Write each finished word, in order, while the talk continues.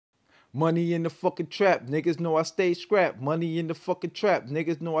Money in the fucking trap, niggas know I stay scrap. Money in the fucking trap,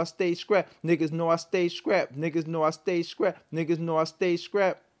 niggas know I stay scrap. Niggas know I stay scrap. Niggas know I stay scrap. Niggas know I stay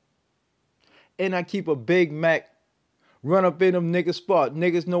scrap. And I keep a Big Mac. Run up in them niggas spot.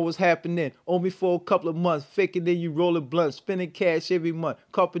 Niggas know what's happening. Owe me for a couple of months. Faking then you rolling blunts. Spending cash every month.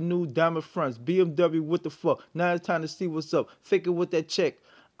 Couple new diamond fronts. BMW, what the fuck? Now it's time to see what's up. Faking with that check.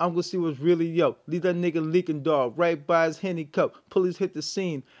 I'm gonna see what's really up. Leave that nigga leaking, dog. Right by his Henny cup. Police hit the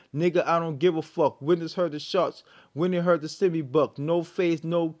scene. Nigga, I don't give a fuck. Witness heard the shots. When they heard the semi buck. No face,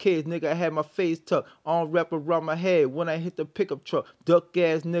 no kids. Nigga, I had my face tucked. On wrap around my head when I hit the pickup truck. Duck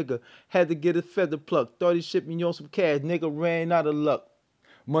ass nigga. Had to get a feather plucked. Thought he shipped me on some cash. Nigga ran out of luck.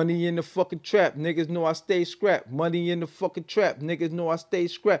 Money in the fucking trap. Niggas know I stay scrap. Money in the fucking trap. Niggas know I stay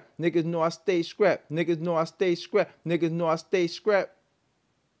scrap. Niggas know I stay scrap. Niggas know I stay scrap. Niggas know I stay scrap.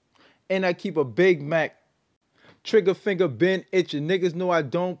 And I keep a Big Mac. Trigger finger been itching. Niggas know I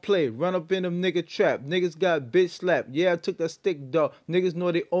don't play. Run up in them nigga trap. Niggas got bitch slapped. Yeah, I took that stick, dog. Niggas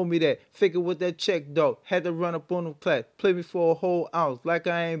know they owe me that. Figure with that check, dog. Had to run up on them class. Play me for a whole ounce. Like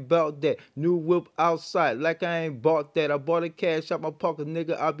I ain't bout that. New whip outside. Like I ain't bought that. I bought a cash out my pocket.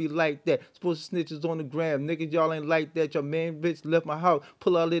 Nigga, I be like that. Supposed to snitches on the gram. Niggas, y'all ain't like that. Your main bitch left my house.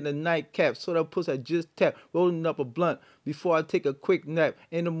 Pull out in the nightcap. So that pussy I just tap. Rolling up a blunt. Before I take a quick nap.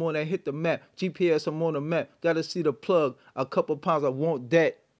 In the morning I hit the map. GPS I'm on the map. Gotta see the plug. A couple pounds I want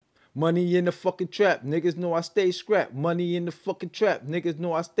that. Money in the fucking trap. Niggas know I stay scrap. Money in the fucking trap. Niggas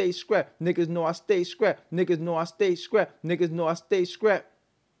know I stay scrap. Niggas know I stay scrap. Niggas know I stay scrap. Niggas know I stay scrap.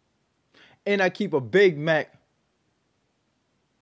 And I keep a Big Mac.